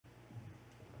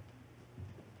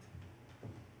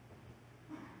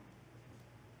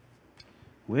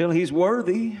Well, He's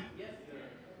worthy.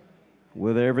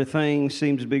 Whether everything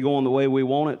seems to be going the way we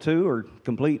want it to or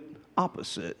complete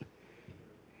opposite,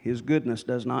 His goodness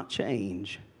does not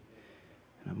change.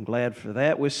 And I'm glad for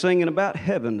that. We're singing about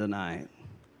heaven tonight.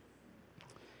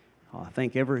 I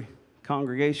think every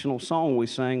congregational song we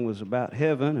sang was about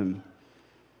heaven, and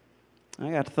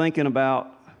I got to thinking about,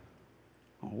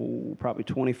 probably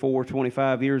 24,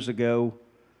 25 years ago,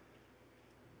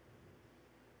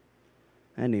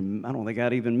 and I don't think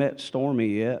I'd even met Stormy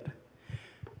yet.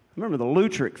 I remember the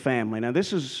Lutrick family. Now,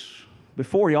 this is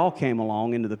before y'all came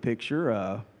along into the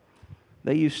picture.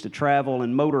 They used to travel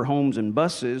in motorhomes and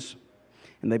buses,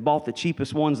 and they bought the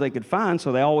cheapest ones they could find,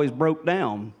 so they always broke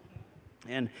down.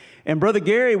 And Brother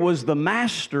Gary was the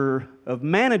master of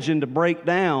managing to break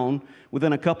down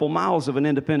within a couple miles of an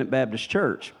independent Baptist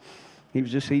church. He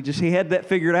had that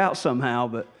figured out somehow.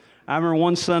 But I remember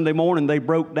one Sunday morning they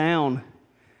broke down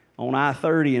on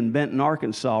I-30 in Benton,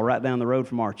 Arkansas, right down the road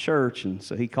from our church. And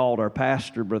so he called our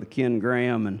pastor, Brother Ken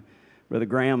Graham, and Brother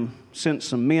Graham sent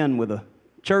some men with a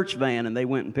church van, and they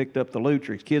went and picked up the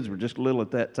Lutricks. Kids were just little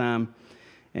at that time,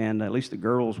 and at least the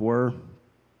girls were.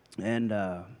 And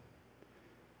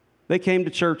they came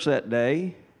to church that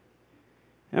day.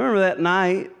 I remember that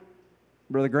night,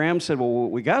 Brother Graham said, well,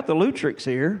 we got the Lutricks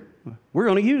here. We're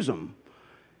going to use them.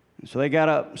 And so they got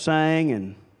up and sang,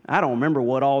 and I don't remember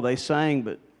what all they sang,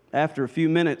 but after a few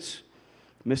minutes,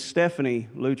 Miss Stephanie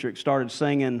Lutrick started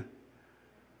singing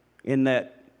in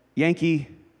that Yankee,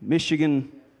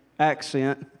 Michigan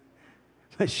accent.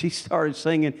 But she started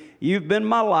singing, "You've been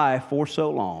my life for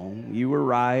so long. You were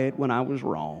right when I was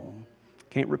wrong.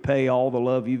 Can't repay all the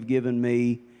love you've given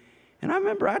me." And I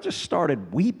remember I just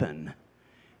started weeping.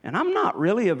 And I'm not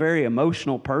really a very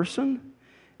emotional person,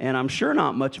 and I'm sure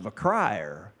not much of a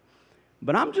crier.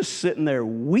 But I'm just sitting there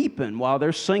weeping while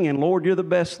they're singing, "Lord, you're the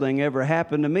best thing ever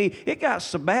happened to me." It got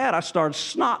so bad I started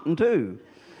snotting too.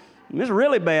 And it's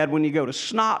really bad when you go to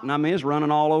snotting. I mean, it's running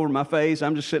all over my face.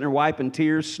 I'm just sitting there wiping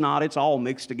tears, snot. It's all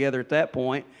mixed together at that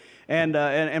point. And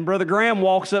Brother Graham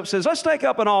walks up and says, "Let's take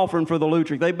up an offering for the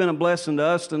Lutrick. They've been a blessing to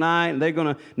us tonight, and they're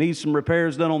going to need some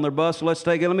repairs done on their bus. So let's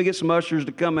take it. Let me get some ushers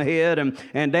to come ahead.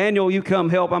 And Daniel, you come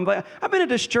help." I've been at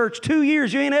this church 2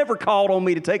 years. You ain't ever called on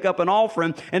me to take up an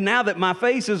offering. And now that my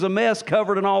face is a mess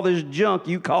covered in all this junk,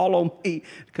 you call on me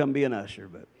to come be an usher.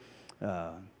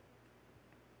 But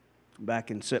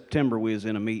back in September, we was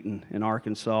in a meeting in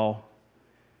Arkansas,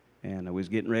 and I was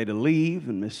getting ready to leave,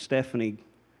 and Miss Stephanie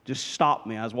just stopped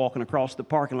me. I was walking across the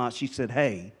parking lot. She said,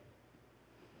 "Hey,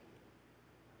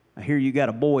 I hear you got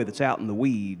a boy that's out in the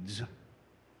weeds."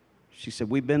 She said,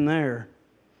 "We've been there."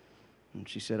 And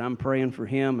she said, "I'm praying for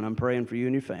him, and I'm praying for you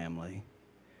and your family."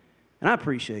 And I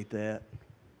appreciate that.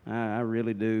 I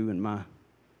really do. And my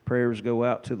prayers go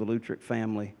out to the Lutrick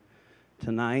family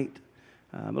tonight.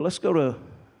 But let's go to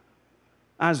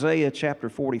Isaiah chapter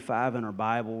 45 in our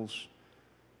Bibles.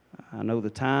 I know the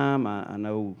time. I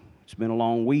know it's been a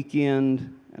long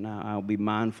weekend, and I'll be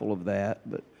mindful of that.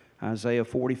 But Isaiah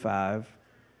 45.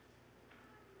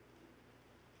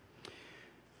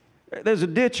 There's a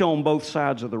ditch on both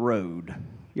sides of the road.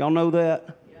 Y'all know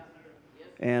that?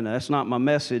 And that's not my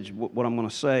message, what I'm going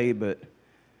to say, but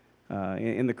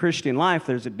in the Christian life,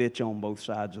 there's a ditch on both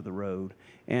sides of the road.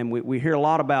 And we hear a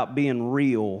lot about being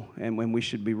real, and when we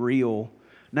should be real.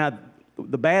 Now,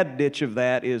 the bad ditch of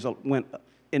that is when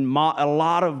in a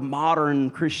lot of modern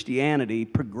Christianity,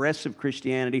 progressive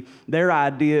Christianity, their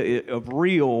idea of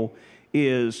real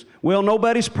is, well,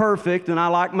 nobody's perfect, and I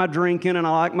like my drinking, and I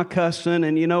like my cussing,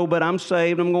 and, but I'm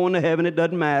saved, I'm going to heaven, it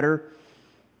doesn't matter.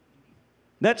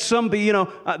 That's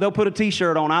they'll put a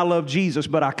T-shirt on, "I love Jesus,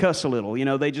 but I cuss a little."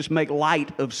 They just make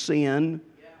light of sin.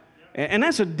 And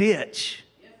that's a ditch.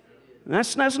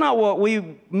 That's not what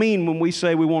we mean when we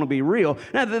say we want to be real.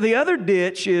 Now, the other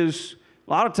ditch is,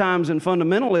 a lot of times in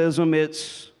fundamentalism,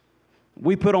 it's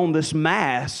we put on this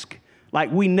mask like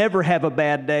we never have a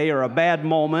bad day or a bad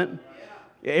moment.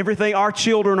 Everything, our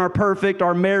children are perfect,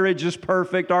 our marriage is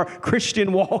perfect, our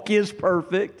Christian walk is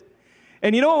perfect.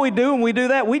 And you know what we do when we do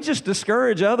that? We just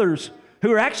discourage others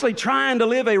who are actually trying to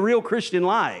live a real Christian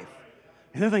life.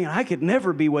 And they're thinking, "I could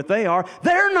never be what they are."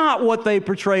 They're not what they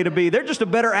portray to be. They're just a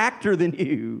better actor than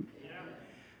you.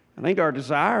 I think our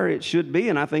desire, it should be,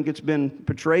 and I think it's been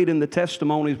portrayed in the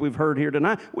testimonies we've heard here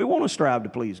tonight, we want to strive to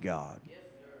please God. Yes,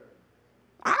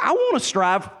 sir. I want to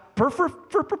strive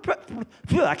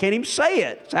I can't even say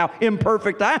it. It's how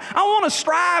imperfect I am. I want to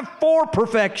strive for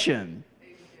perfection.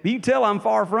 You can tell I'm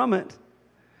far from it.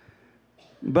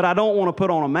 But I don't want to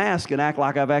put on a mask and act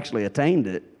like I've actually attained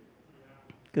it,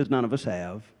 because none of us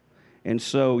have. And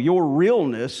so your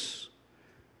realness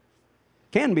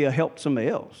can be a help to somebody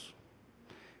else.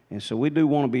 And so we do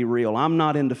want to be real. I'm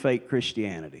not into fake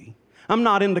Christianity. I'm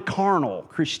not into carnal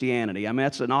Christianity. I mean,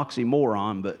 that's an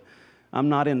oxymoron, but I'm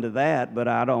not into that, but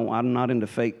I'm not into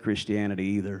fake Christianity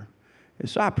either. And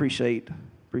so I appreciate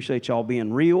y'all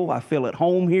being real. I feel at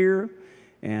home here,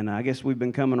 and I guess we've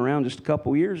been coming around just a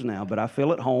couple years now, but I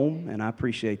feel at home, and I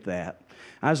appreciate that.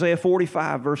 Isaiah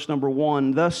 45, verse number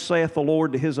 1, Thus saith the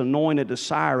Lord to his anointed, to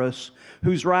Cyrus,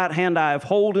 whose right hand I have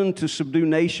holden to subdue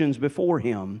nations before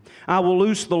him. I will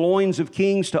loose the loins of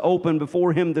kings to open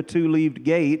before him the two-leaved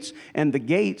gates, and the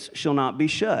gates shall not be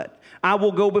shut. I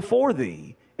will go before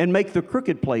thee, and make the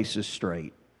crooked places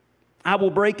straight. I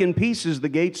will break in pieces the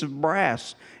gates of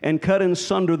brass, and cut in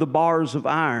sunder the bars of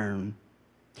iron.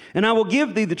 And I will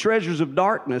give thee the treasures of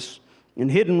darkness, and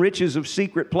hidden riches of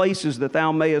secret places, that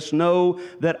thou mayest know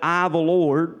that I, the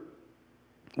Lord,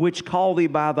 which call thee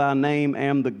by thy name,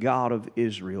 am the God of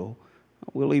Israel.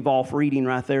 We'll leave off reading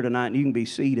right there tonight, and you can be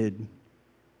seated.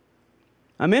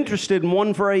 I'm interested in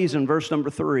one phrase in verse number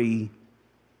 3.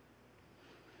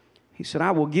 He said,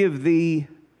 I will give thee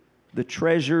the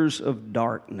treasures of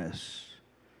darkness.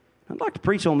 I'd like to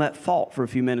preach on that thought for a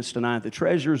few minutes tonight, the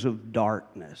treasures of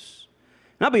darkness.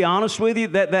 And I'll be honest with you,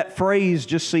 that phrase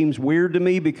just seems weird to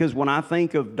me, because when I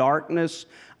think of darkness,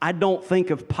 I don't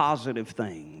think of positive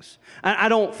things. I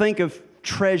don't think of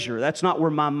treasure. That's not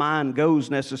where my mind goes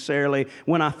necessarily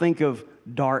when I think of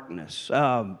darkness.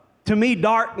 To me,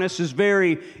 darkness is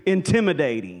very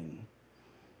intimidating.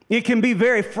 It can be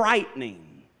very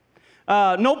frightening.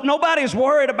 Nobody's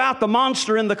worried about the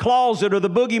monster in the closet or the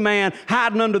boogeyman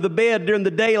hiding under the bed during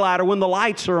the daylight or when the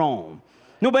lights are on.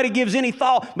 Nobody gives any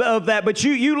thought of that, but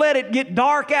you let it get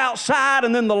dark outside,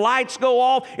 and then the lights go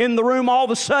off in the room. All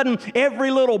of a sudden, every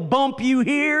little bump you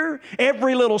hear,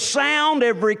 every little sound,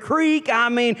 every creak,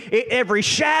 every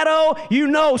shadow, you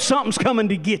know something's coming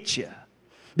to get you.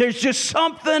 There's just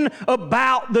something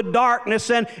about the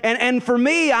darkness. And for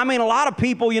me, a lot of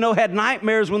people, had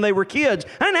nightmares when they were kids.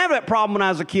 I didn't have that problem when I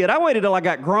was a kid. I waited till I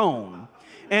got grown.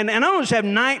 And I don't just have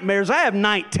nightmares, I have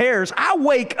night terrors. I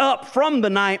wake up from the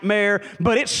nightmare,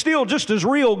 but it's still just as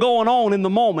real going on in the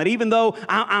moment, even though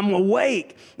I'm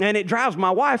awake. And it drives my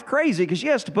wife crazy because she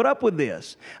has to put up with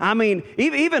this.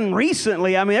 Even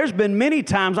recently, there's been many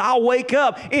times I'll wake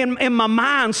up, in my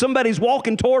mind, somebody's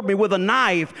walking toward me with a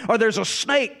knife, or there's a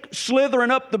snake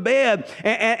slithering up the bed.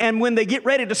 And when they get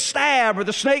ready to stab, or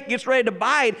the snake gets ready to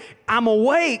bite, I'm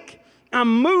awake.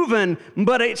 I'm moving,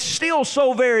 but it's still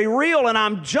so very real, and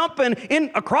I'm jumping in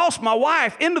across my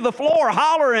wife into the floor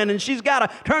hollering, and she's got to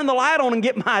turn the light on and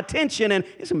get my attention, and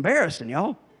it's embarrassing,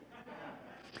 y'all.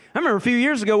 I remember a few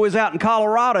years ago we was out in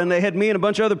Colorado, and they had me and a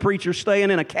bunch of other preachers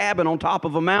staying in a cabin on top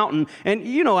of a mountain, and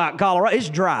out in Colorado, it's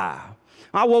dry.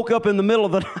 I woke up in the middle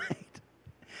of the night.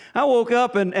 I woke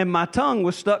up, and my tongue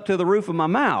was stuck to the roof of my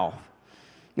mouth.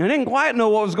 And I didn't quite know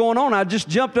what was going on. I just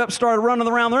jumped up, started running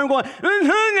around the room going,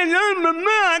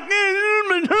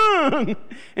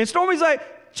 and Stormy's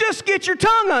like, just get your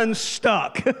tongue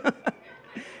unstuck. And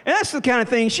that's the kind of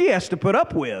thing she has to put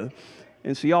up with.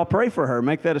 And so y'all pray for her.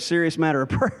 Make that a serious matter of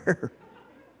prayer.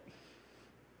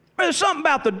 There's something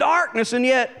about the darkness, and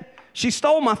yet she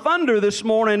stole my thunder this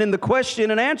morning in the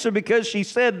question and answer, because she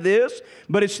said this,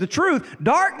 but it's the truth.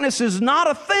 Darkness is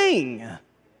not a thing.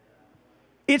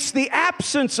 It's the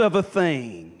absence of a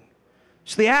thing.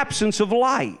 It's the absence of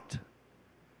light.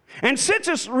 And since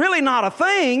it's really not a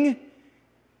thing,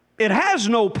 it has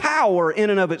no power in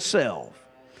and of itself.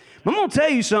 I'm going to tell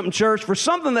you something, church. For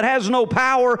something that has no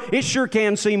power, it sure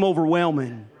can seem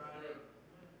overwhelming.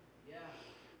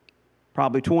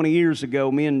 Probably 20 years ago,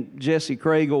 me and Jesse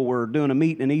Craigle were doing a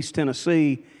meeting in East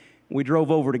Tennessee. We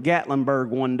drove over to Gatlinburg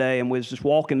one day, and we was just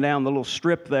walking down the little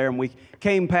strip there, and we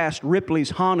came past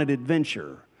Ripley's Haunted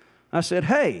Adventure. I said,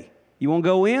 hey, you want to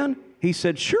go in? He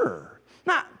said, sure.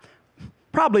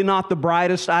 Probably not the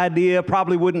brightest idea,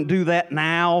 probably wouldn't do that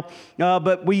now,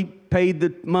 but we paid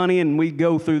the money and we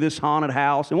go through this haunted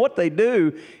house. And what they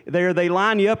do there, they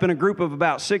line you up in a group of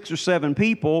about 6 or 7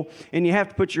 people, and you have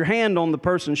to put your hand on the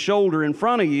person's shoulder in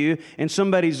front of you, and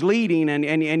somebody's leading,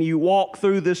 and you walk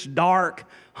through this dark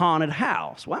haunted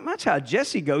house. Well, that's how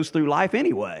Jesse goes through life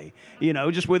anyway,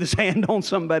 just with his hand on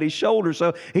somebody's shoulder.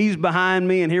 So he's behind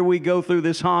me, and here we go through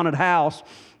this haunted house.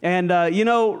 And,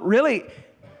 really,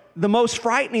 the most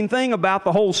frightening thing about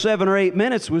the whole 7 or 8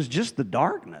 minutes was just the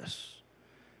darkness.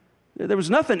 There was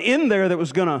nothing in there that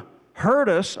was going to hurt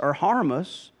us or harm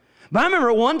us. But I remember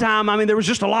at one time, there was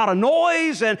just a lot of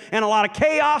noise and a lot of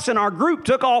chaos, and our group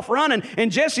took off running, and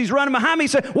Jesse's running behind me. He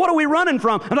said, what are we running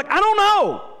from? I'm like, I don't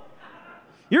know.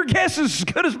 Your guess is as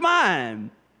good as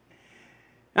mine.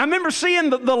 I remember seeing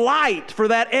the light for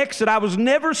that exit. I was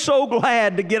never so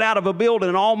glad to get out of a building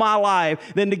in all my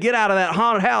life than to get out of that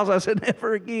haunted house. I said,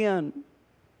 never again.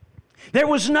 There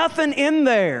was nothing in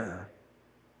there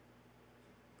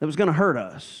that was going to hurt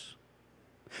us.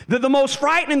 The most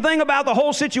frightening thing about the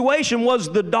whole situation was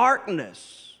the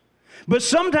darkness. But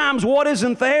sometimes what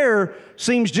isn't there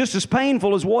seems just as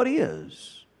painful as what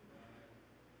is.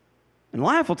 And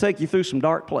life will take you through some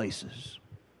dark places.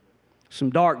 Some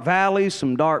dark valleys,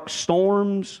 some dark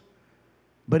storms,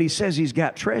 but he says he's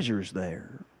got treasures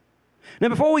there. Now,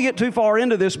 before we get too far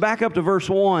into this, back up to verse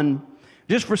 1.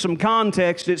 Just for some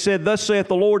context, it said, "Thus saith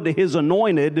the Lord to his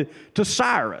anointed, to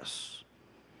Cyrus."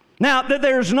 Now,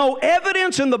 there's no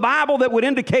evidence in the Bible that would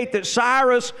indicate that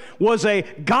Cyrus was a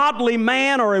godly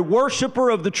man or a worshiper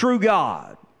of the true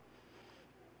God.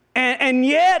 And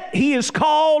yet, he is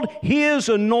called his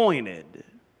anointed.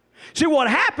 See, what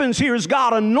happens here is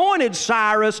God anointed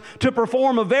Cyrus to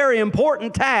perform a very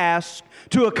important task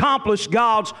to accomplish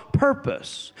God's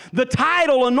purpose. The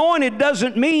title anointed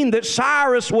doesn't mean that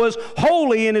Cyrus was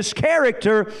holy in his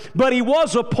character, but he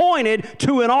was appointed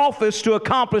to an office to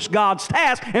accomplish God's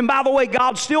task. And by the way,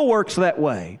 God still works that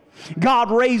way. God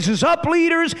raises up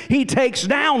leaders, He takes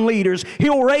down leaders.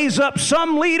 He'll raise up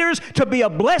some leaders to be a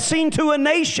blessing to a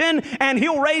nation, and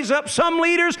He'll raise up some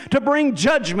leaders to bring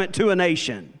judgment to a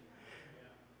nation.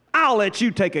 I'll let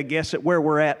you take a guess at where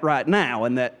we're at right now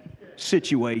in that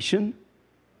situation.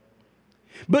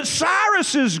 But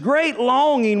Cyrus's great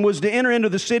longing was to enter into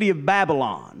the city of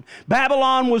Babylon.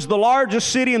 Babylon was the largest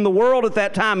city in the world at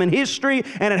that time in history,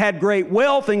 and it had great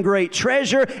wealth and great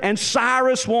treasure, and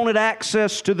Cyrus wanted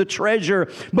access to the treasure.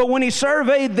 But when he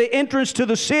surveyed the entrance to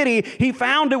the city, he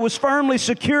found it was firmly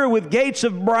secure with gates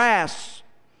of brass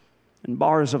and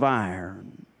bars of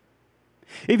iron.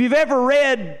 If you've ever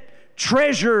read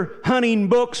treasure hunting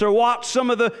books or watch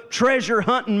some of the treasure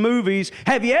hunting movies,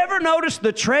 have you ever noticed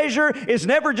the treasure is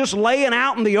never just laying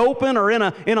out in the open or in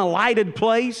a lighted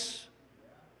place?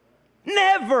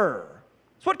 Never.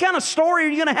 So what kind of story are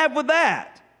you going to have with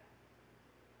that?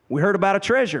 We heard about a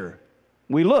treasure.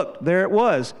 We looked. There it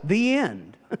was. The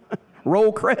end.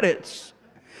 Roll credits.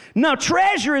 Now,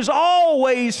 treasure is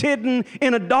always hidden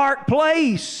in a dark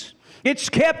place. It's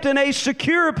kept in a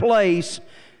secure place,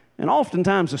 and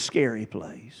oftentimes a scary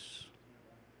place.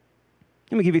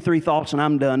 Let me give you 3 thoughts and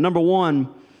I'm done. Number 1,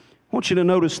 I want you to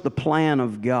notice the plan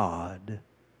of God.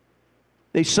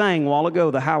 They sang a while ago,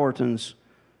 the Howertons,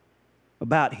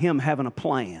 about Him having a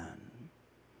plan.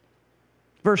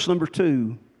 Verse number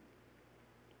 2,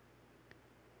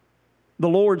 the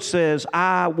Lord says,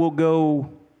 "I will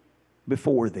go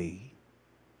before thee."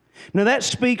 Now that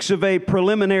speaks of a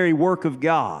preliminary work of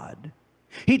God.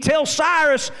 He tells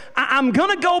Cyrus, I'm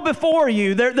going to go before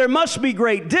you. There must be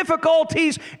great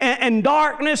difficulties and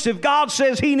darkness if God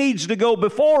says He needs to go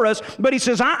before us. But He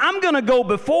says, I'm going to go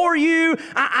before you.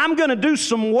 I'm going to do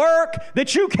some work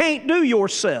that you can't do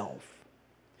yourself.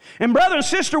 And brother and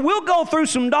sister, we'll go through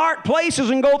some dark places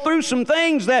and go through some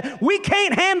things that we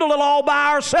can't handle it all by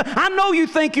ourselves. I know you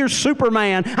think you're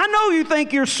Superman. I know you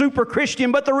think you're super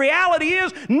Christian, but the reality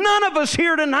is none of us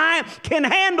here tonight can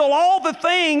handle all the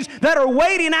things that are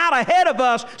waiting out ahead of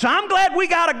us. So I'm glad we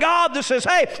got a God that says,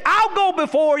 hey, I'll go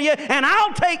before you and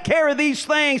I'll take care of these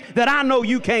things that I know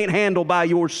you can't handle by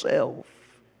yourself.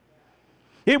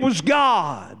 It was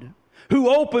God who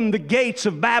opened the gates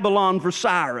of Babylon for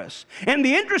Cyrus. And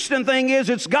the interesting thing is,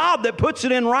 it's God that puts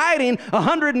it in writing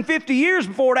 150 years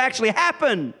before it actually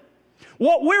happened.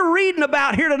 What we're reading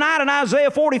about here tonight in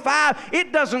Isaiah 45,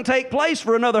 it doesn't take place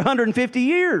for another 150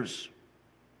 years.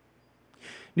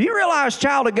 Do you realize,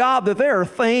 child of God, that there are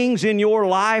things in your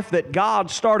life that God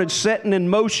started setting in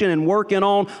motion and working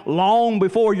on long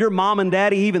before your mom and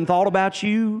daddy even thought about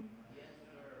you?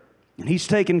 And He's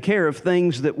taken care of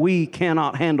things that we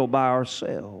cannot handle by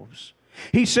ourselves.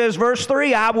 He says, verse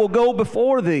 3, I will go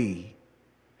before thee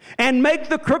and make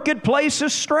the crooked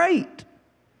places straight.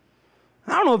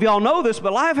 I don't know if y'all know this,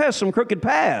 but life has some crooked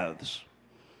paths.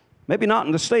 Maybe not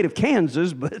in the state of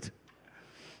Kansas, but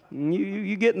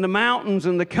you get in the mountains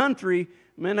and the country,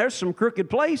 man, there's some crooked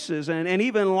places. And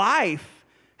even life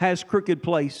has crooked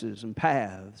places and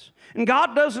paths. And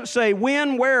God doesn't say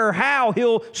when, where, or how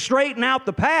He'll straighten out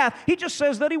the path. He just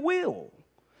says that He will.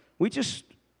 We just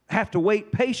have to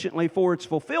wait patiently for its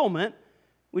fulfillment,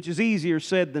 which is easier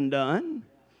said than done.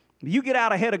 If you get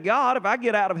out ahead of God, if I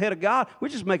get out ahead of God, we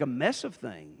just make a mess of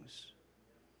things.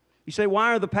 You say,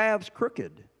 why are the paths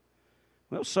crooked?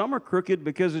 Well, some are crooked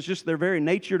because it's just their very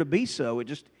nature to be so. It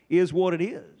just is what it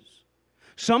is.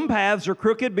 Some paths are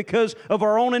crooked because of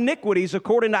our own iniquities.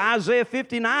 According to Isaiah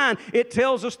 59, it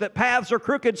tells us that paths are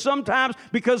crooked sometimes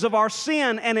because of our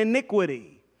sin and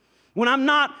iniquity. When I'm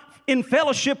not in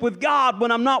fellowship with God,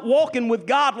 when I'm not walking with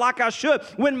God like I should,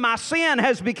 when my sin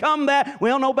has become that,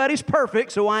 well, nobody's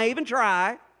perfect, so I ain't even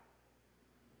try.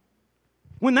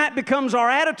 When that becomes our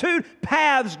attitude,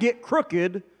 paths get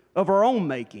crooked of our own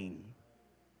making.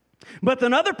 But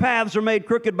then other paths are made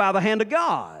crooked by the hand of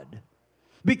God,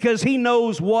 because He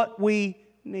knows what we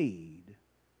need.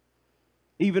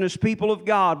 Even as people of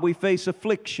God, we face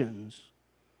afflictions,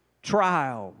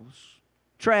 trials,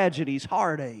 tragedies,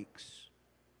 heartaches,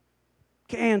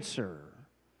 cancer,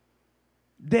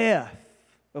 death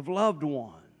of loved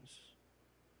ones.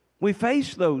 We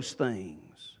face those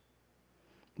things,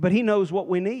 but He knows what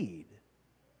we need.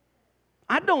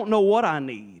 I don't know what I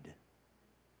need.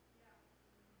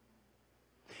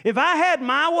 If I had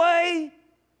my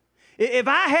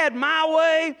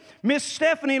way, Miss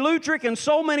Stephanie Lutrick and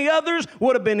so many others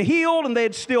would have been healed and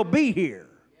they'd still be here.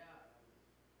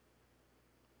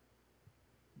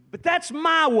 But that's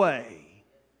my way.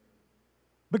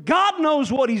 But God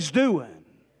knows what He's doing.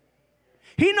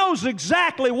 He knows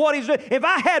exactly what He's doing. If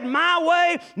I had my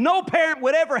way, no parent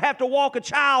would ever have to watch a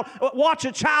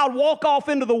child walk off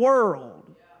into the world.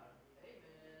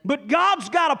 But God's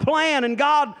got a plan, and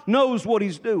God knows what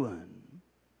He's doing.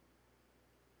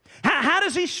 How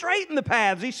does He straighten the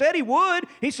paths? He said He would.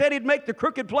 He said He'd make the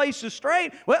crooked places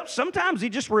straight. Well, sometimes He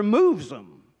just removes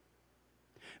them.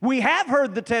 We have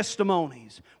heard the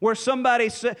testimonies where somebody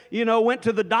went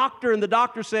to the doctor and the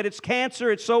doctor said, it's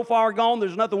cancer, it's so far gone,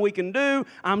 there's nothing we can do.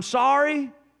 I'm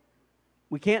sorry,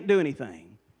 we can't do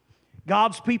anything.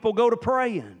 God's people go to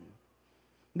praying.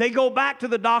 They go back to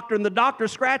the doctor and the doctor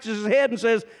scratches his head and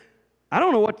says, I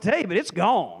don't know what to tell you, but it's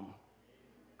gone.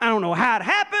 I don't know how it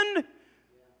happened.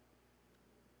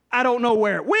 I don't know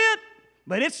where it went,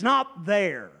 but it's not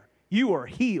there. You are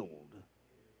healed.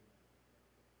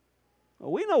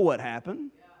 Well, we know what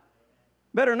happened.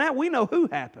 Better than that, we know who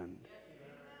happened.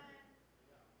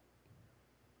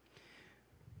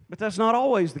 But that's not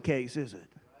always the case, is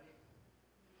it?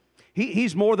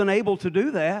 He's more than able to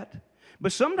do that.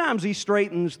 But sometimes He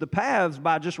straightens the paths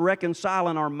by just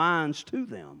reconciling our minds to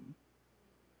them.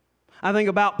 I think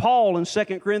about Paul in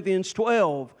 2 Corinthians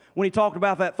 12 when he talked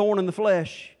about that thorn in the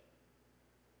flesh.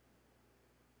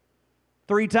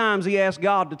 3 times he asked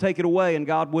God to take it away, and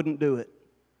God wouldn't do it.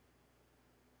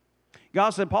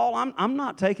 God said, Paul, I'm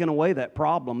not taking away that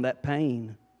problem, that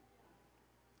pain,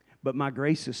 but my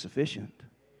grace is sufficient.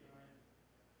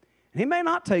 He may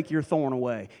not take your thorn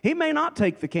away. He may not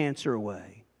take the cancer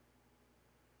away,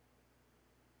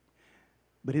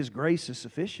 but His grace is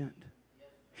sufficient.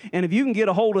 And if you can get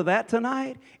a hold of that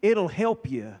tonight, it'll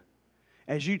help you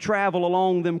as you travel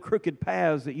along them crooked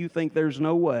paths that you think there's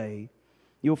no way.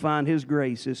 You'll find His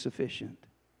grace is sufficient.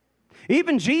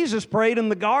 Even Jesus prayed in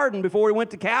the garden before He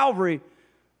went to Calvary,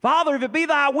 Father, if it be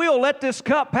Thy will, let this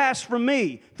cup pass from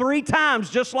me. 3 times,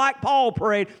 just like Paul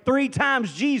prayed. 3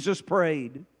 times Jesus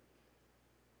prayed.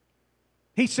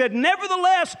 He said,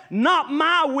 nevertheless, not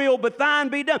my will, but Thine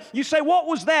be done. You say, what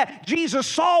was that? Jesus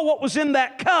saw what was in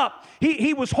that cup.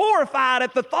 He was horrified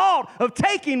at the thought of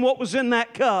taking what was in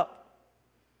that cup.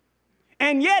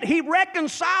 And yet He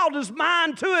reconciled His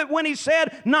mind to it when He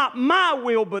said, not my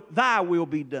will, but Thy will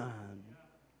be done.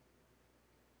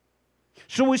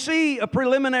 So we see a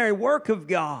preliminary work of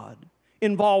God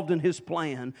involved in His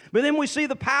plan. But then we see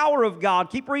the power of God.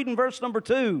 Keep reading verse number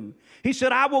 2. He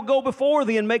said, I will go before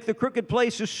thee and make the crooked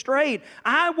places straight.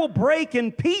 I will break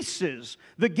in pieces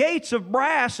the gates of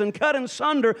brass and cut in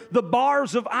sunder the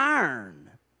bars of iron.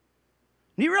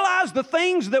 Do you realize the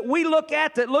things that we look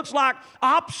at that looks like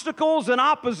obstacles and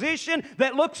opposition,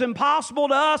 that looks impossible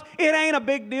to us, it ain't a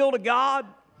big deal to God?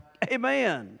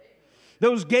 Amen.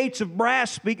 Those gates of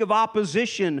brass speak of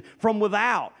opposition from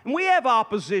without. And we have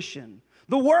opposition.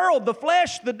 The world, the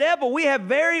flesh, the devil, we have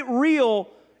very real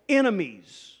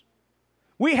enemies.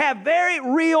 We have very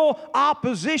real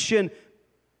opposition,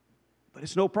 but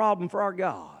it's no problem for our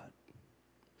God.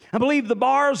 I believe the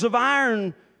bars of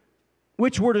iron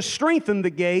which were to strengthen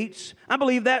the gates, I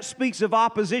believe that speaks of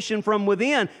opposition from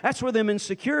within. That's where them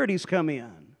insecurities come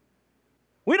in.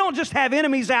 We don't just have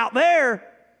enemies out there.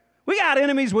 We got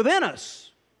enemies within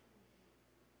us.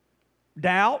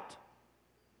 Doubt,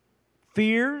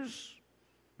 fears,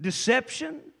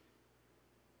 deception,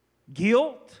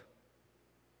 guilt.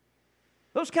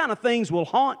 Those kind of things will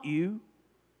haunt you.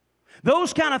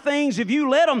 Those kind of things, if you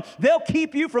let them, they'll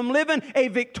keep you from living a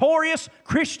victorious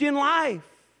Christian life.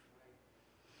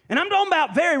 And I'm talking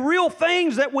about very real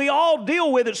things that we all deal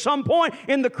with at some point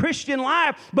in the Christian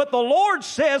life. But the Lord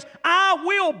says, I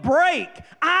will break.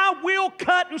 I will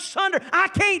cut and sunder. I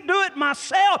can't do it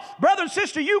myself. Brother and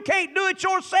sister, you can't do it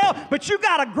yourself. But you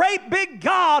got a great big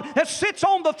God that sits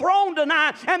on the throne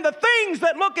tonight. And the things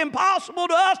that look impossible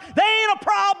to us, they ain't a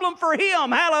problem for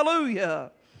Him.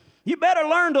 Hallelujah. You better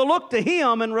learn to look to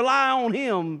Him and rely on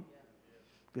Him,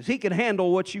 because He can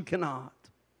handle what you cannot.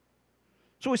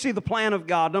 So we see the plan of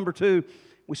God. Number 2,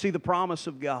 we see the promise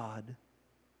of God.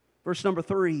 Verse number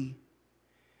 3,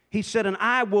 He said, and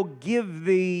I will give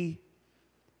thee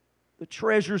the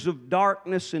treasures of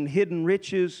darkness and hidden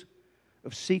riches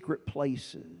of secret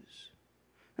places.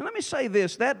 And let me say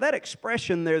this, that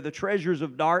expression there, the treasures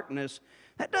of darkness,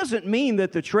 that doesn't mean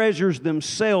that the treasures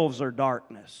themselves are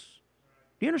darkness.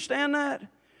 Do you understand that?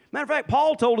 Matter of fact,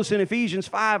 Paul told us in Ephesians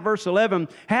 5, verse 11,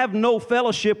 have no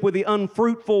fellowship with the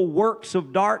unfruitful works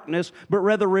of darkness, but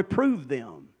rather reprove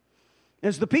them.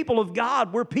 As the people of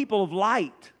God, we're people of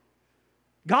light.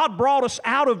 God brought us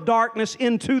out of darkness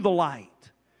into the light.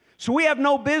 So we have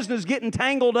no business getting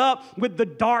tangled up with the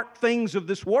dark things of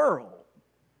this world.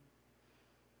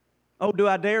 Oh, do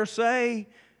I dare say,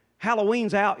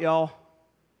 Halloween's out, y'all.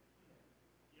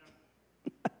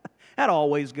 That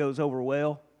always goes over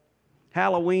well.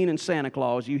 Halloween and Santa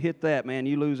Claus, you hit that, man,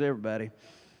 you lose everybody.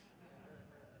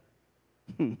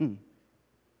 Amen.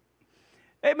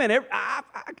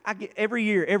 I get every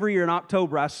year in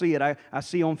October, I see it. I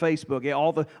see on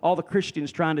Facebook, all the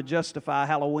Christians trying to justify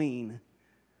Halloween.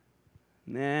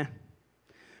 Nah.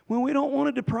 Well, we don't want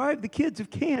to deprive the kids of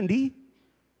candy.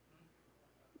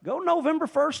 Go November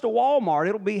 1st to Walmart.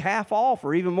 It'll be half off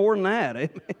or even more than that.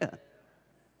 Amen.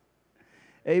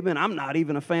 Amen. I'm not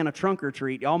even a fan of trunk or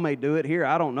treat. Y'all may do it here.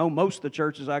 I don't know. Most of the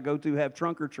churches I go to have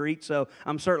trunk or treat, so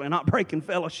I'm certainly not breaking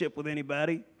fellowship with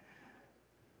anybody.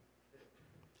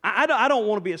 I don't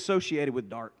want to be associated with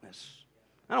darkness.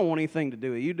 I don't want anything to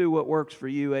do with it. You do what works for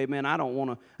you, amen. I don't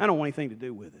want anything to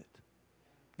do with it.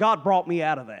 God brought me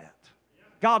out of that.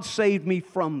 God saved me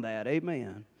from that,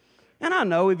 amen. And I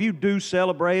know if you do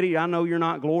celebrate it, I know you're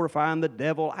not glorifying the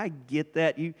devil. I get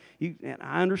that. And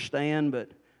I understand, but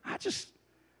I just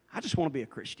want to be a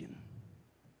Christian.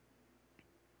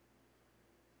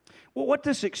 Well, what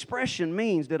this expression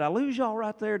means, did I lose y'all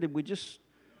right there? Did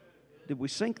we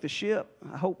sink the ship?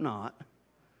 I hope not.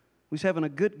 We was having a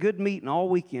good meeting all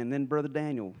weekend. Then Brother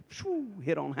Daniel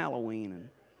hit on Halloween. And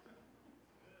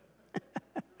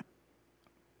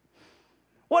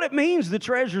what it means, the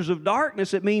treasures of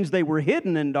darkness, it means they were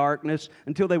hidden in darkness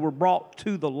until they were brought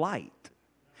to the light.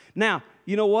 Now,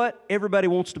 you know what? Everybody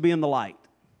wants to be in the light.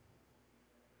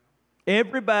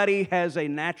 Everybody has a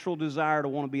natural desire to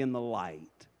want to be in the light.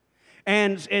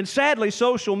 And sadly,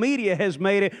 social media has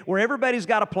made it where everybody's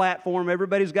got a platform,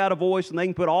 everybody's got a voice, and they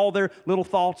can put all their little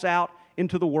thoughts out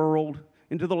into the world,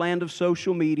 into the land of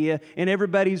social media, and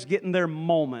everybody's getting their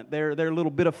moment, their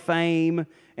little bit of fame.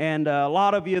 And a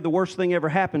lot of you, the worst thing ever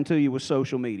happened to you was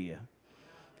social media.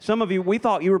 Some of you, we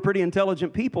thought you were pretty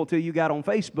intelligent people till you got on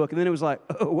Facebook, and then it was like,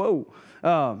 oh,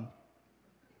 whoa.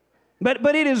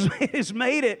 But it has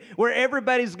made it where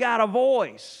everybody's got a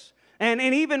voice. And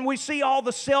even we see all the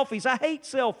selfies. I hate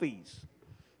selfies.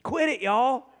 Quit it,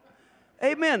 y'all.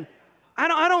 Amen.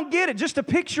 I don't get it. Just a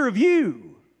picture of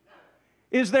you.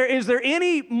 Is there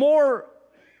any more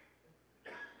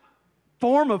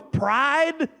form of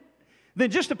pride than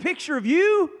just a picture of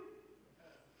you?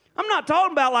 I'm not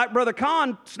talking about like Brother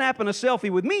Con snapping a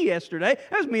selfie with me yesterday.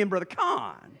 That was me and Brother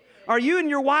Con. Are you and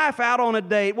your wife out on a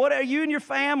date? What are you and your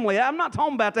family? I'm not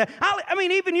talking about that. I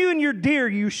mean, even you and your deer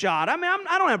you shot. I mean,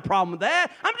 I don't have a problem with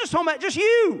that. I'm just talking about just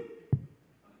you.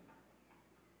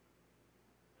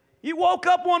 You woke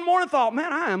up one morning and thought,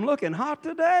 man, I am looking hot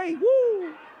today.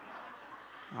 Woo!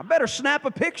 I better snap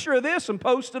a picture of this and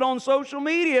post it on social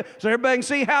media so everybody can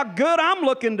see how good I'm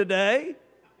looking today.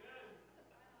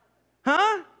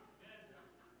 Huh?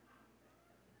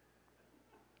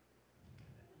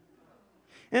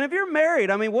 And if you're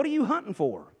married, I mean, what are you hunting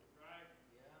for?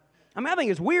 I mean, I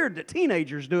think it's weird that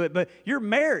teenagers do it, but you're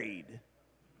married.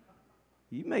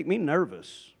 You make me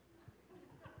nervous.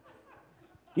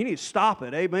 You need to stop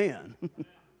it, amen.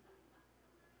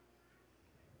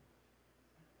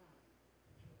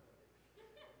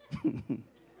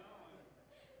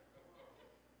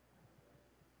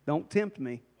 Don't tempt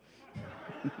me,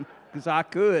 because I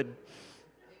could.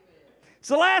 It's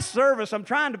the last service.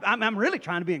 I'm really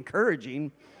trying to be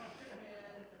encouraging.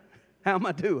 How am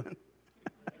I doing?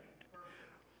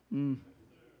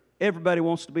 Everybody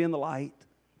wants to be in the light.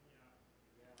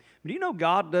 Do you know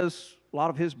God does a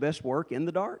lot of His best work in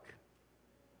the dark?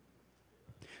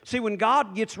 See, when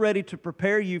God gets ready to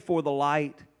prepare you for the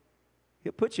light,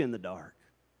 He'll put you in the dark.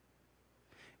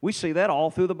 We see that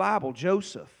all through the Bible.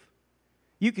 Joseph.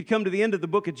 You could come to the end of the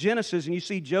book of Genesis and you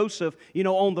see Joseph,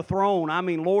 on the throne. I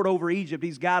mean, Lord over Egypt.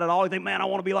 He's got it all. You think, man, I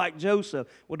want to be like Joseph.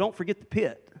 Well, don't forget the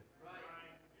pit.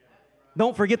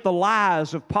 Don't forget the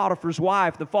lies of Potiphar's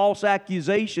wife, the false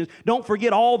accusations. Don't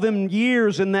forget all them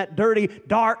years in that dirty,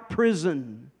 dark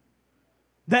prison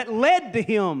that led to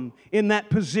him in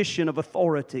that position of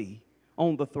authority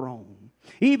on the throne.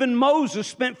 Even Moses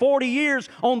spent 40 years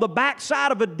on the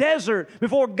backside of a desert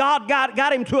before God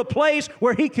got him to a place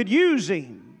where He could use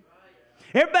him.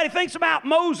 Everybody thinks about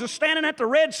Moses standing at the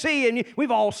Red Sea, and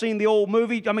we've all seen the old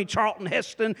movie. Charlton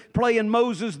Heston playing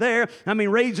Moses there.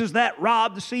 Raises that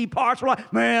rod, the sea parts. We're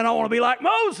like, man, I want to be like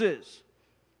Moses.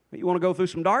 You want to go through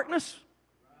some darkness?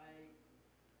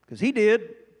 Because he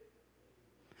did.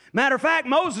 Matter of fact,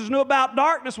 Moses knew about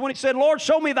darkness when he said, Lord,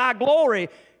 show me thy glory.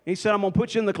 He said, I'm going to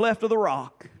put you in the cleft of the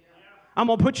rock. I'm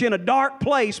going to put you in a dark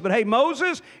place. But hey,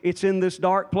 Moses, it's in this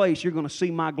dark place. You're going to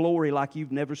see my glory like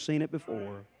you've never seen it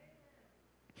before.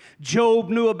 Job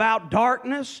knew about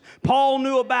darkness. Paul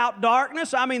knew about darkness.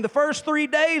 The first 3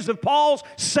 days of Paul's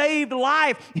saved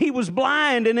life, he was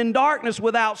blind and in darkness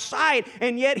without sight.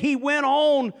 And yet he went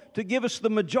on to give us the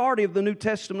majority of the New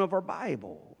Testament of our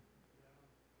Bible.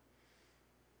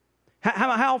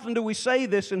 How often do we say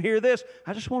this and hear this?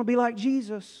 I just want to be like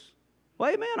Jesus.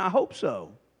 Well, amen, I hope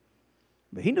so.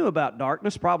 But he knew about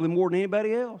darkness probably more than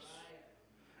anybody else.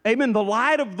 Amen. The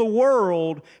light of the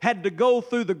world had to go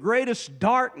through the greatest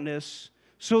darkness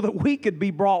so that we could be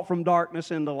brought from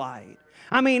darkness into light.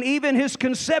 Even His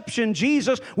conception,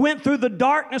 Jesus went through the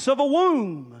darkness of a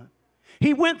womb.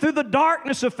 He went through the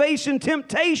darkness of facing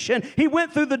temptation. He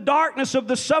went through the darkness of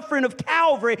the suffering of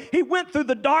Calvary. He went through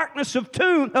the darkness of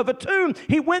a tomb.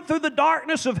 He went through the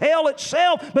darkness of hell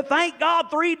itself. But thank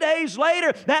God 3 days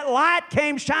later, that light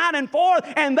came shining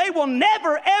forth, and they will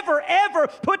never, ever, ever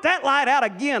put that light out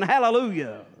again.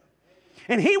 Hallelujah.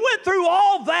 And He went through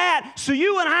all that so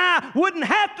you and I wouldn't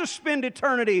have to spend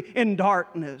eternity in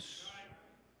darkness.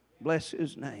 Bless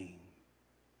His name.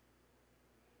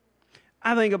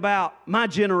 I think about my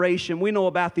generation. We know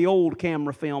about the old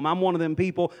camera film. I'm one of them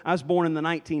people. I was born in the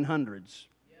 1900s.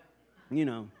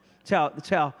 That's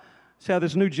how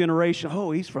this new generation, oh,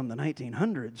 he's from the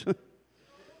 1900s.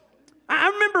 I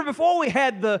remember before we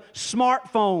had the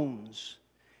smartphones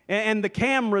and the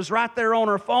cameras right there on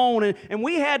our phone, and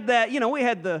we had that, we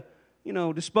had the,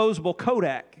 disposable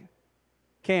Kodak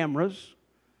cameras.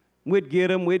 We'd get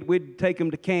them, we'd take them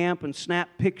to camp and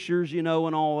snap pictures, and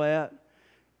all that.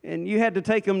 And you had to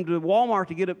take them to Walmart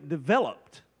to get it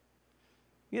developed.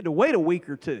 You had to wait a week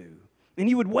or two. And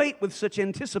you would wait with such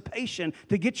anticipation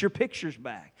to get your pictures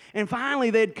back. And finally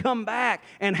they'd come back,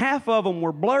 and half of them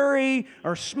were blurry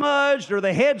or smudged or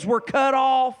the heads were cut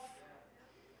off.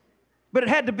 But it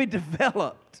had to be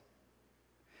developed.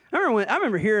 I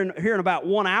remember hearing about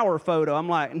 1 hour photo. I'm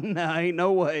like, no, ain't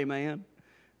no way, man.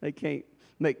 They can't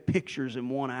make pictures in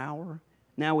 1 hour.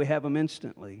 Now we have them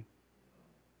instantly.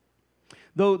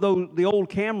 Though the old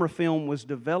camera film was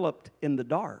developed in the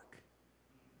dark.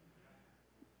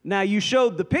 Now, you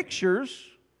showed the pictures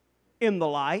in the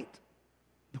light,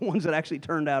 the ones that actually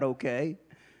turned out okay,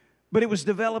 but it was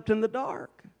developed in the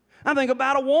dark. I think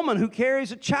about a woman who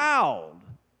carries a child.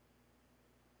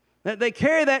 They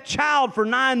carry that child for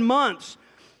 9 months.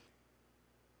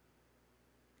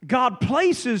 God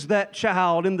places that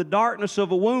child in the darkness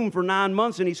of a womb for 9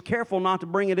 months, and He's careful not to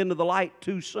bring it into the light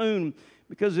too soon.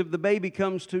 Because if the baby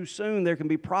comes too soon, there can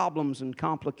be problems and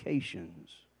complications.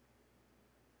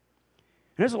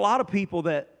 And there's a lot of people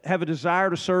that have a desire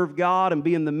to serve God and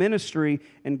be in the ministry,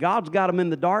 and God's got them in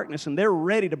the darkness, and they're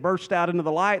ready to burst out into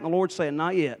the light, and the Lord's saying,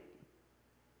 not yet.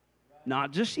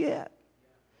 Not just yet.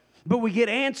 But we get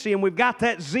antsy, and we've got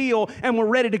that zeal, and we're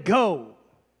ready to go.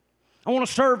 I want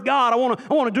to serve God. I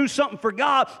want to do something for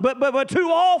God. But too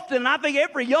often, I think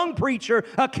every young preacher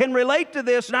can relate to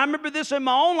this, and I remember this in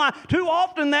my own life. Too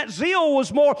often that zeal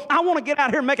was more, I want to get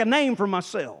out here and make a name for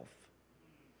myself.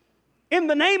 In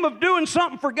the name of doing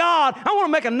something for God, I want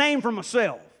to make a name for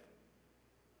myself.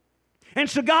 And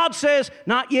so God says,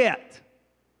 not yet.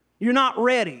 You're not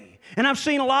ready. And I've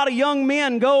seen a lot of young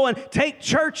men go and take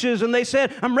churches, and they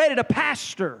said, I'm ready to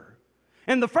pastor.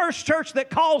 And the first church that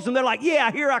calls them, they're like,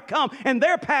 yeah, here I come. And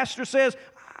their pastor says,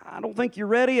 I don't think you're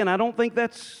ready, and I don't think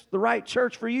that's the right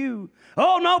church for you.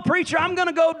 Oh, no, preacher, I'm going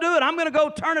to go do it. I'm going to go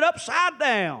turn it upside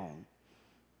down.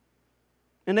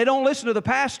 And they don't listen to the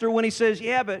pastor when he says,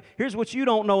 yeah, but here's what you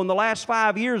don't know. In the last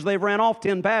 5 years, they've ran off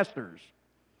 10 pastors.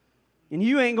 And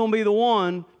you ain't going to be the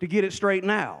one to get it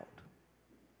straightened out.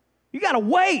 You got to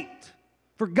wait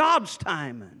for God's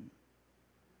timing,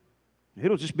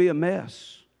 it'll just be a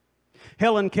mess.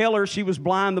 Helen Keller, she was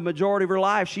blind the majority of her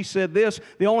life. She said this: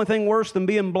 the only thing worse than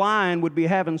being blind would be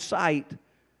having sight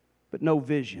but no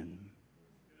vision.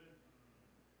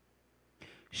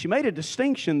 She made a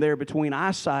distinction there between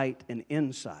eyesight and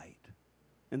insight.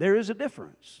 And there is a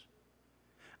difference.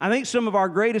 I think some of our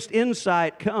greatest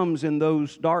insight comes in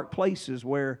those dark places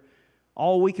where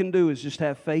all we can do is just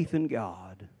have faith in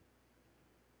God.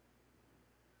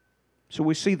 So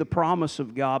we see the promise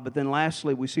of God, but then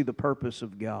lastly, we see the purpose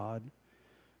of God.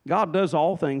 God does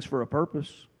all things for a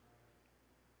purpose.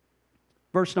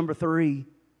 Verse number 3.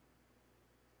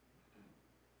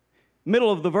 Middle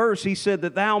of the verse, he said,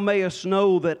 that thou mayest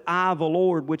know that I, the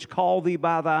Lord, which call thee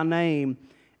by thy name,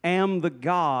 am the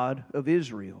God of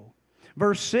Israel.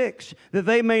 Verse 6, that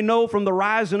they may know from the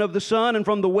rising of the sun and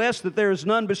from the west that there is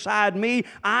none beside me.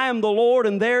 I am the Lord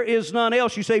and there is none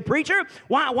else. You say, preacher,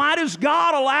 why does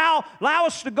God allow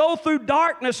us to go through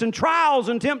darkness and trials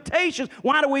and temptations?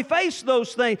 Why do we face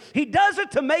those things? He does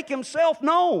it to make Himself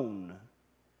known.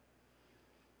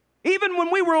 Even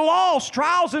when we were lost,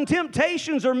 trials and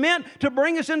temptations are meant to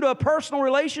bring us into a personal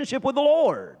relationship with the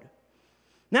Lord.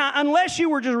 Now, unless you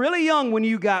were just really young when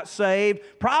you got saved,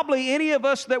 probably any of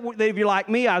us that if you're like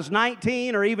me, I was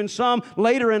 19 or even some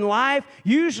later in life,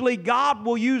 usually God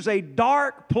will use a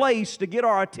dark place to get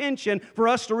our attention for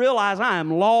us to realize I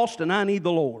am lost and I need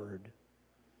the Lord.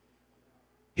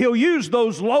 He'll use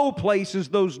those low places,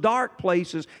 those dark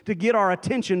places, to get our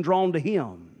attention drawn to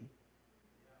Him.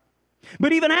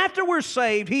 But even after we're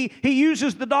saved, He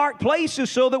uses the dark places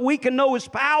so that we can know His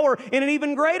power in an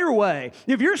even greater way.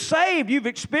 If you're saved, you've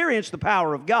experienced the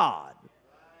power of God.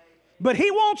 But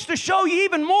He wants to show you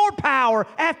even more power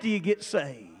after you get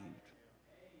saved.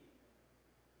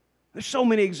 There's so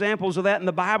many examples of that in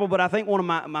the Bible, but I think one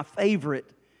of my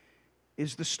favorite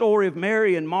is the story of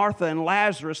Mary and Martha and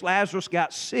Lazarus. Lazarus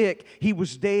got sick. He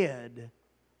was dead.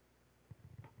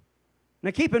 Now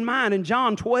keep in mind, in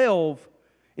John 12,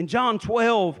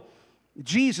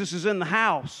 Jesus is in the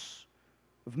house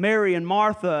of Mary and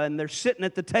Martha, and they're sitting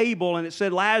at the table, and it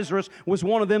said Lazarus was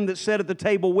one of them that sat at the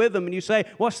table with them. And you say,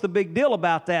 what's the big deal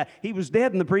about that? He was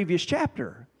dead in the previous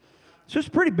chapter. So it's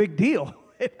a pretty big deal.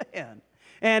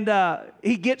 And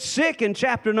he gets sick in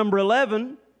chapter number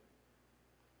 11.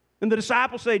 And the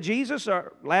disciples say, Jesus,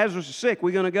 Lazarus is sick.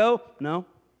 We going to go? No.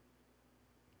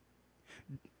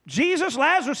 Jesus,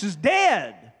 Lazarus is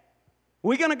dead.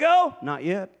 We going to go? Not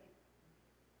yet.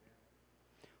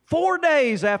 4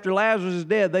 days after Lazarus is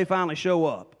dead, they finally show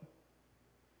up.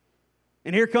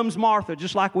 And here comes Martha,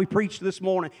 just like we preached this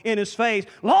morning, in his face.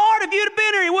 Lord, if you'd have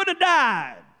been here, he wouldn't have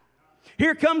died.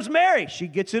 Here comes Mary. She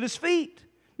gets at his feet.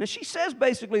 Now, she says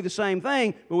basically the same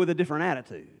thing, but with a different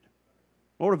attitude.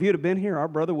 Lord, if you'd have been here, our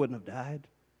brother wouldn't have died.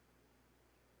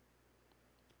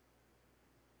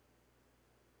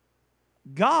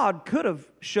 God could have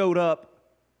showed up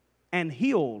and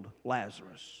healed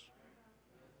Lazarus.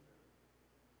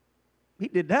 He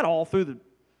did that all through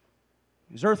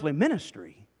his earthly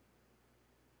ministry.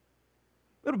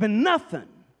 It would have been nothing.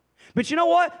 But you know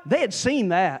what? They had seen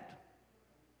that.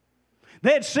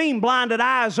 They had seen blinded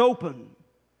eyes open.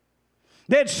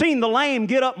 They had seen the lame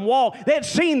get up and walk. They had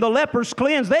seen the lepers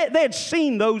cleansed. They had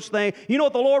seen those things. You know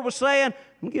what the Lord was saying?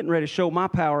 I'm getting ready to show my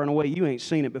power in a way you ain't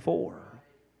seen it before.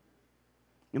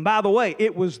 And by the way,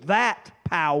 it was that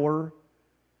power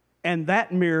and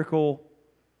that miracle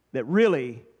that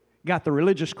really got the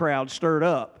religious crowd stirred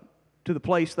up to the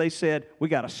place they said, we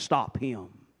got to stop him.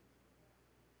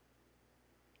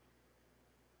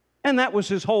 And that was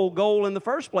his whole goal in the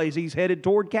first place. He's headed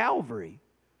toward Calvary.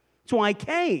 That's why he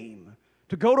came,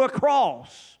 to go to a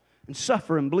cross and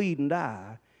suffer and bleed and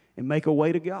die and make a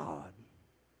way to God.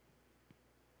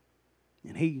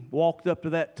 And he walked up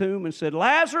to that tomb and said,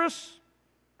 Lazarus,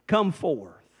 come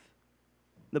forth.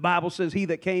 The Bible says he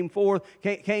that came forth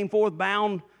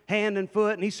bound hand and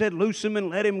foot, and he said, loose him and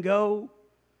let him go.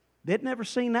 They'd never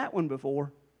seen that one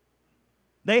before.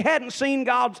 They hadn't seen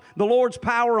the Lord's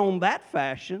power on that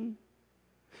fashion.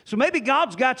 So maybe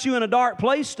God's got you in a dark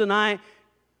place tonight.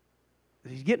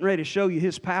 He's getting ready to show you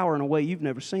His power in a way you've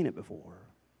never seen it before.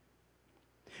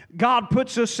 God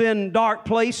puts us in dark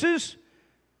places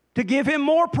to give Him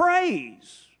more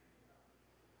praise.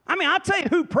 I mean, I'll tell you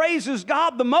who praises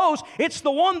God the most. It's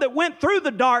the one that went through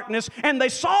the darkness and they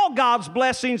saw God's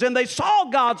blessings and they saw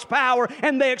God's power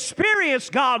and they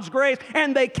experienced God's grace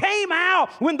and they came out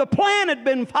when the plan had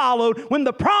been followed, when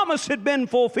the promise had been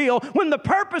fulfilled, when the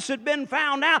purpose had been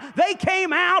found out. They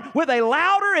came out with a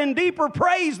louder and deeper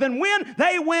praise than when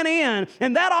they went in.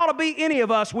 And that ought to be any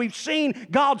of us. We've seen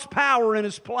God's power in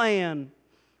His plan.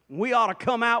 We ought to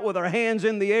come out with our hands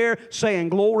in the air saying,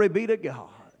 glory be to God.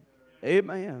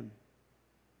 Amen.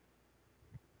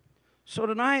 So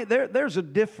tonight, there's a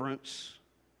difference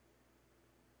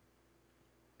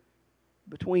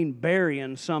between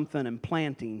burying something and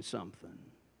planting something.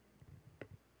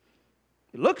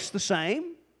 It looks the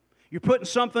same. You're putting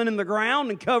something in the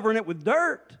ground and covering it with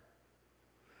dirt.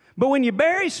 But when you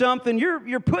bury something,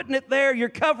 you're putting it there, you're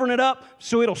covering it up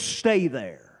so it'll stay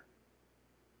there.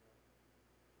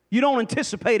 You don't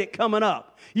anticipate it coming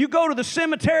up. You go to the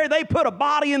cemetery, they put a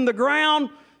body in the ground.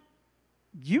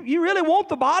 You really want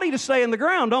the body to stay in the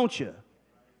ground, don't you?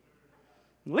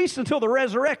 At least until the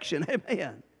resurrection.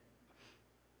 Amen.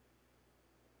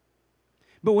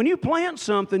 But when you plant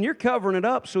something, you're covering it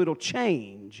up so it'll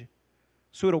change,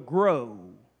 so it'll grow,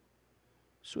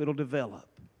 so it'll develop.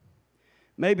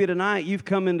 Maybe tonight you've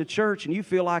come into church and you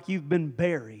feel like you've been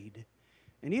buried.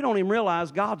 And you don't even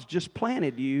realize God's just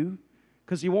planted you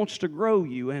because He wants to grow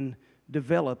you and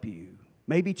develop you.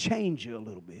 Maybe change you a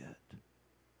little bit.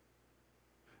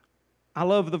 I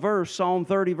love the verse, Psalm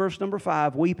 30, verse number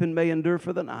 5. Weeping may endure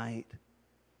for the night,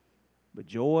 but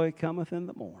joy cometh in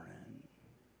the morning.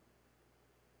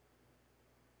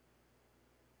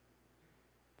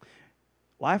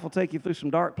 Life will take you through some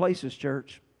dark places,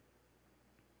 church.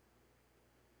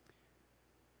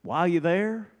 While you're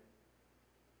there,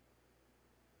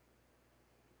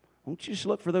 won't you just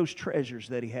look for those treasures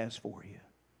that He has for you?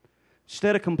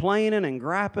 Instead of complaining and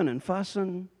griping and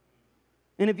fussing.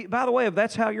 And if you, by the way, if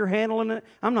that's how you're handling it,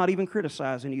 I'm not even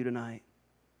criticizing you tonight.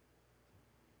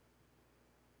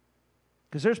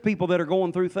 Because there's people that are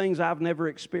going through things I've never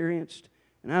experienced,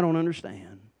 and I don't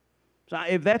understand. So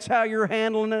if that's how you're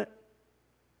handling it,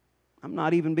 I'm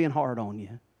not even being hard on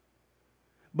you.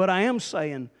 But I am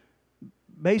saying,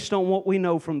 based on what we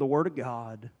know from the Word of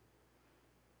God,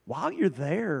 while you're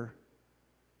there,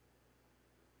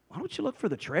 why don't you look for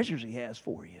the treasures He has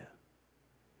for you?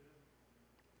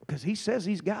 Because He says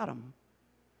He's got them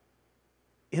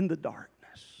in the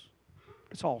darkness.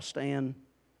 Let's all stand.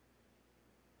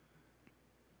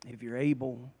 If you're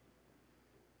able.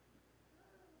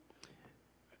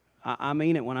 I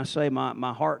mean it when I say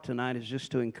my heart tonight is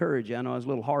just to encourage you. I know I was a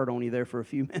little hard on you there for a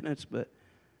few minutes, but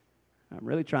I'm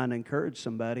really trying to encourage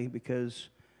somebody because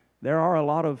there are a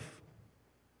lot of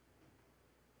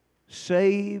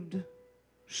saved,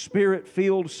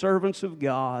 Spirit-filled servants of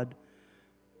God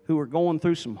who are going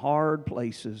through some hard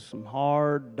places, some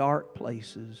hard, dark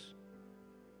places.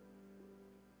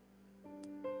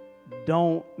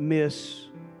 Don't miss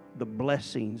the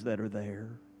blessings that are there,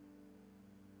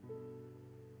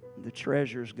 the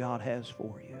treasures God has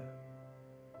for you.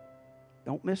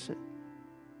 Don't miss it.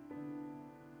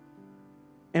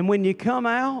 And when you come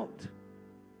out,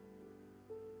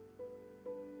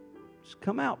 just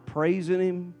come out praising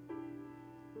Him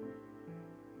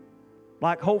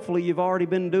like hopefully you've already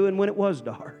been doing when it was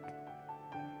dark.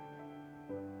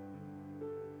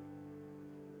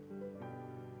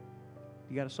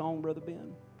 You got a song, Brother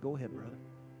Ben? Go ahead, brother.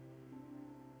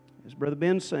 As Brother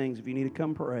Ben sings, if you need to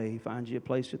come pray, find you a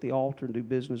place at the altar and do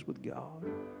business with God.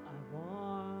 I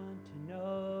want to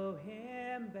know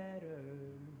Him better,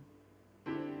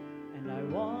 and I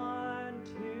want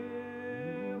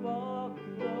to walk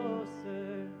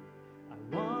closer. I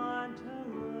want to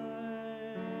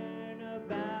learn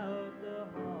about the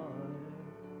heart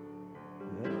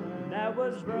that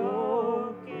was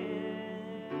broken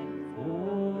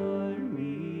for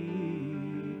me.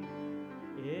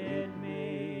 It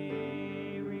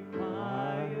may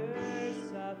require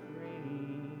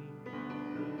suffering,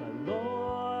 but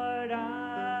Lord,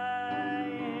 I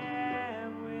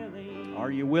am willing.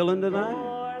 Are you willing tonight?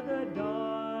 For the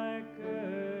darker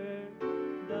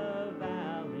the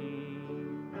valley,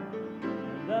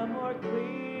 the more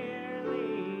clearly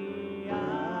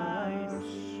I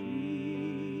see.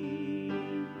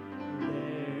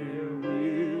 There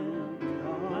will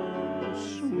come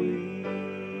sweet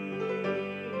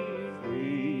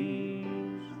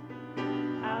dreams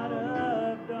out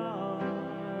of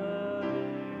dark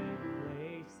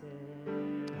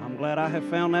places. I'm glad I have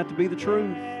found that to be the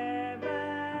truth.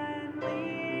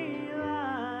 Heavenly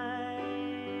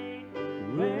light,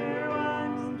 where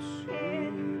once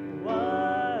it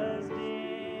was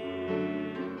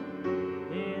dim,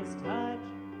 His touch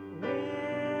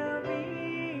will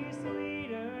be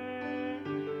sweeter,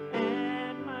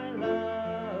 and my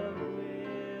love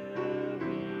will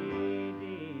be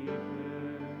deeper.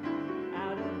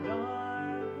 Out of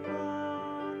dark,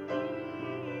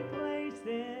 lonely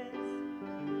places,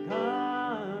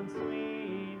 come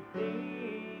sweet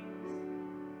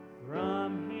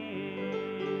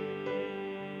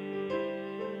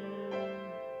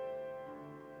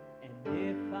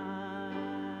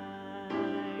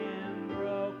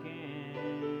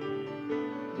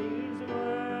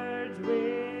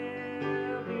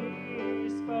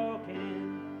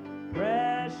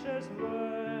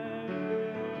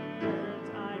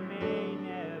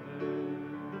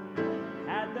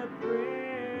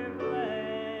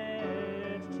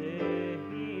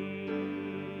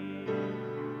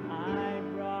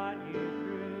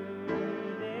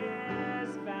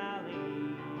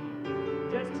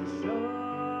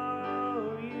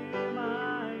show you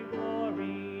my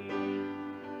glory.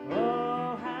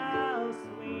 Oh, how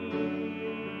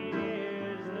sweet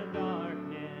is the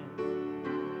darkness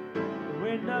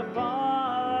when the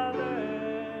Father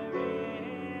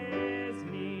is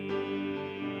near.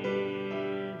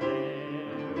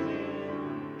 There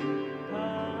will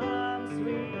come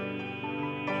sweet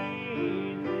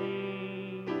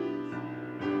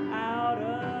things out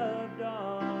of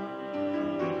dark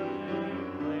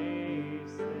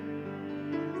places.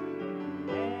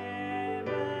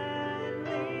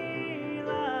 Heavenly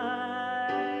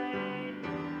light,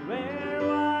 where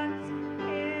once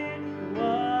it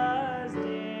was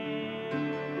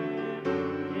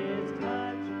dim, His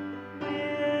touch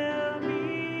will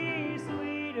be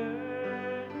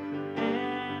sweeter,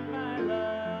 and my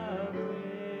love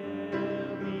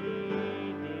will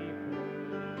be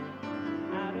deeper.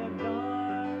 Out of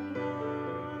dark,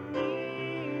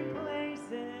 lonely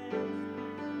places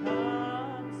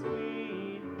come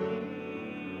sweet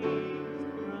things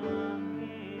from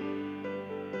Him.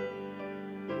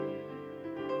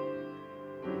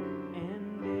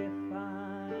 And if I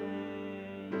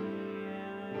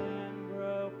am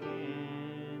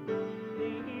broken,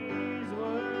 these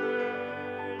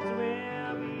words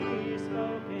will be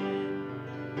spoken,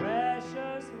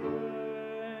 precious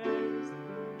words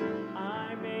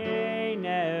I may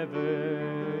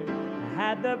never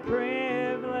had the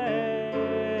privilege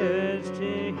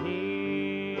to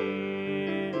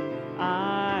hear.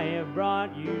 I have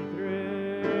brought you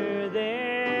through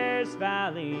this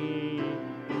valley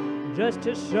just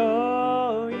to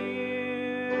show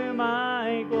you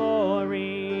my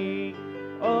glory.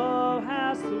 Oh,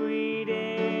 how sweet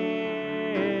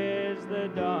is the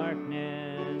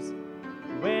darkness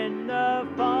when the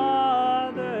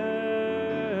Father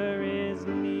is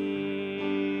near.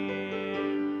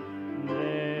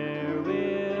 There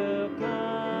will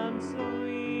come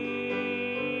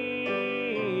sweet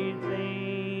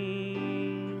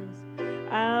things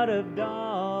out of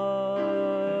dark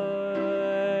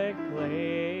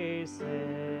places.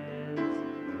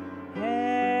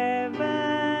 Heavenly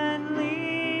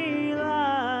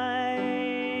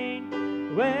light,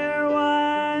 where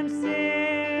once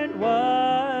it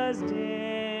was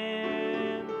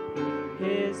dim,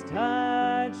 His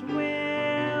touch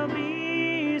will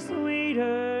be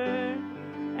sweeter,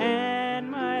 and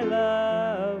my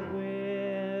love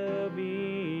will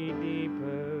be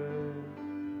deeper.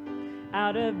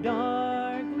 Out of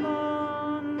dark,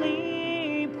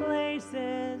 lonely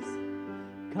places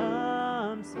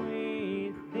come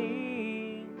sweet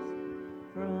things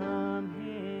from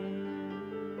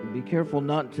Him. Be careful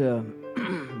not to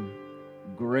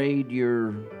grade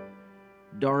your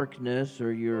darkness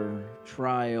or your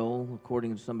trial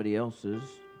according to somebody else's.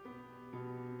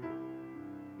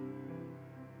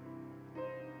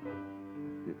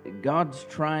 God's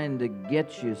trying to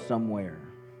get you somewhere.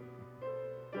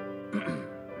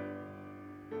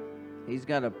 He's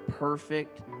got a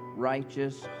perfect,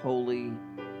 righteous, holy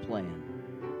plan.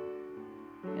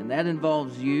 And that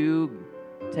involves you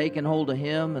taking hold of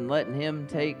Him and letting Him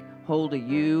take hold of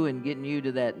you and getting you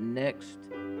to that next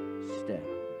step.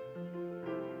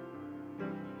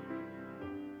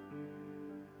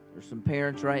 There's some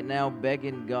parents right now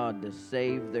begging God to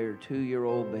save their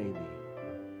 2-year-old baby.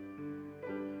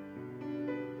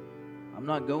 I'm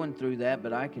not going through that,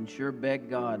 but I can sure beg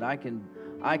God. I can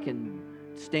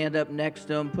stand up next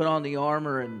to Him, put on the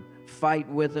armor, and fight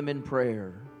with Him in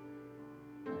prayer.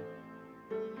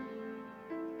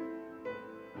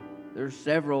 There's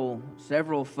several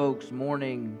folks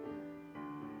mourning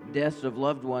deaths of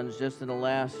loved ones just in the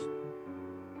last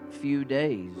few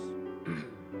days.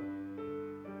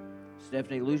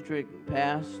 Stephanie Lutrick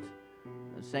passed.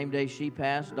 The same day she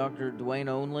passed, Dr. Dwayne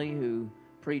Only, who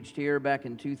preached here back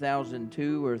in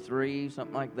 2002 or 3,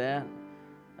 something like that.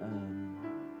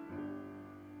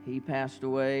 He passed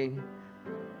away.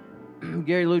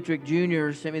 Gary Lutrick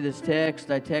Jr. sent me this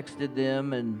text. I texted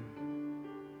them and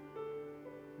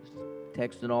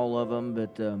texted all of them,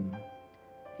 but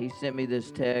he sent me this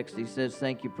text. He says,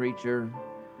 "Thank you, preacher.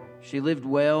 She lived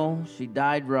well. She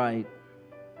died right.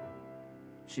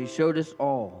 She showed us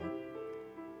all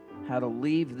how to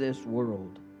leave this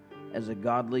world as a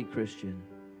godly Christian.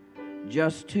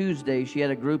 Just Tuesday, she had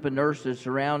a group of nurses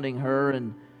surrounding her,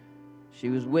 and she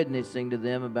was witnessing to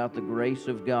them about the grace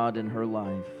of God in her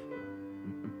life."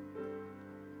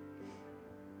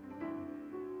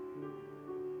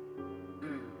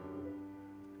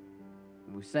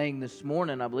 We sang this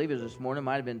morning, I believe it was this morning,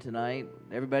 might have been tonight.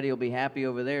 Everybody will be happy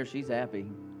over there. She's happy.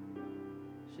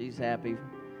 She's happy.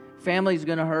 Family's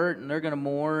going to hurt, and they're going to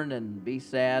mourn and be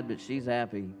sad, but she's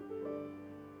happy.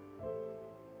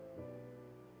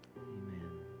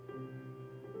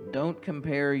 Don't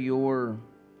compare your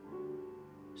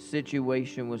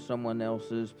situation with someone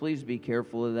else's. Please be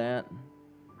careful of that.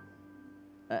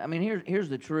 I mean, here's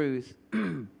the truth.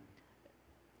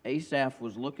 Asaph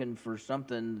was looking for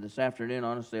something this afternoon.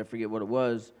 Honestly, I forget what it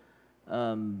was.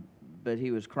 But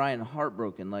he was crying,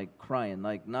 heartbroken, like crying,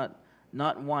 like not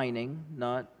whining,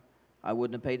 not, I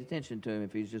wouldn't have paid attention to him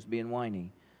if he's just being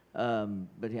whiny. But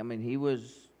I mean, he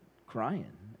was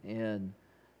crying, and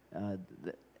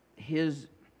his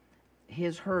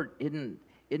hurt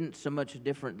isn't so much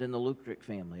different than the Lutrick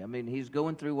family. I mean, he's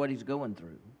going through what he's going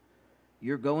through.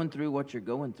 You're going through what you're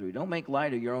going through. Don't make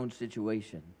light of your own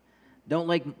situation. Don't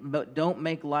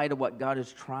make light of what God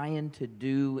is trying to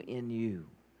do in you.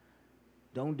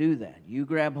 Don't do that. You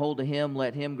grab hold of Him,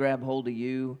 let Him grab hold of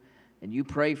you, and you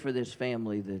pray for this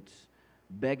family that's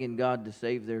begging God to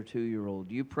save their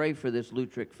 2-year-old. You pray for this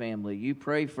Lutrick family. You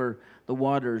pray for the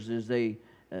Waters as they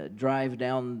drive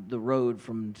down the road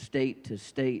from state to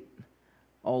state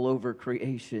all over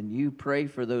creation. You pray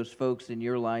for those folks in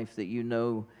your life that you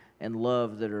know and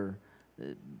love that are,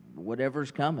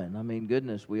 whatever's coming. I mean,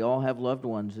 goodness, we all have loved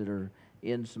ones that are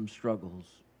in some struggles.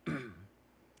 Do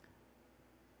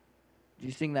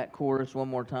you sing that chorus one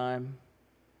more time?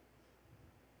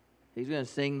 He's going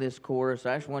to sing this chorus.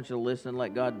 I just want you to listen and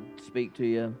let God speak to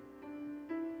you.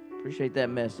 Appreciate that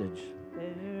message.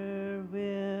 There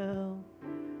will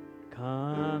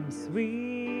come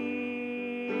sweet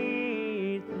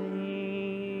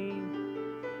thing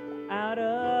out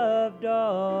of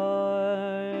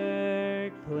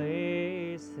dark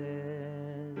places,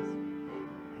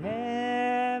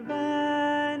 heavenly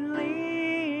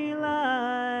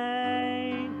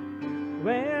light,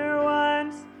 where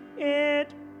once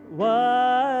it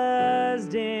was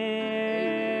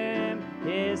dim.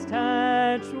 His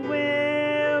touch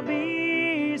will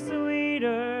be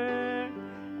sweeter,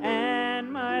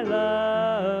 and my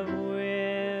love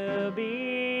will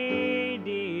be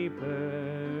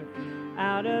deeper.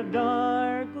 Out of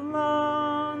dark,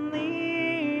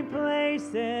 lonely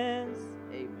places,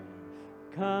 Amen.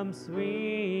 come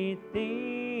sweet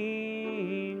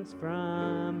things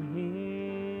from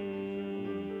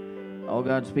Him. All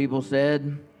God's people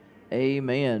said,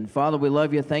 amen. Father, we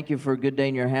love you. Thank you for a good day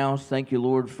in your house. Thank you,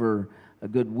 Lord, for a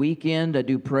good weekend. I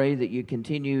do pray that you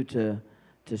continue to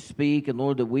speak, and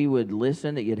Lord, that we would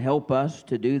listen, that you'd help us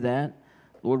to do that.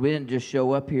 Lord, we didn't just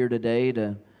show up here today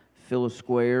to fill a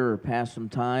square or pass some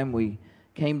time. We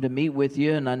came to meet with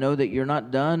you, and I know that you're not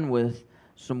done with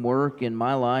some work in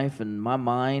my life and my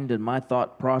mind and my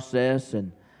thought process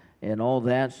and all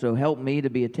that. So help me to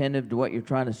be attentive to what you're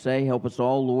trying to say. Help us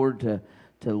all, Lord, to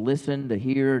listen, to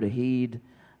hear, to heed.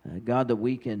 God, that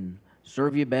we can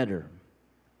serve you better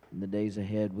in the days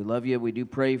ahead. We love you. We do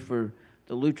pray for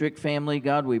the Lutrick family.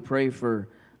 God, we pray for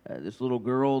this little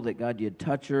girl, that God, you'd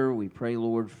touch her. We pray,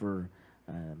 Lord, for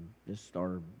just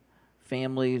our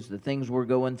families, the things we're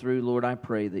going through. Lord, I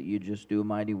pray that you just do a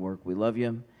mighty work. We love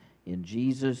you. In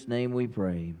Jesus' name we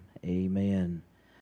pray. Amen.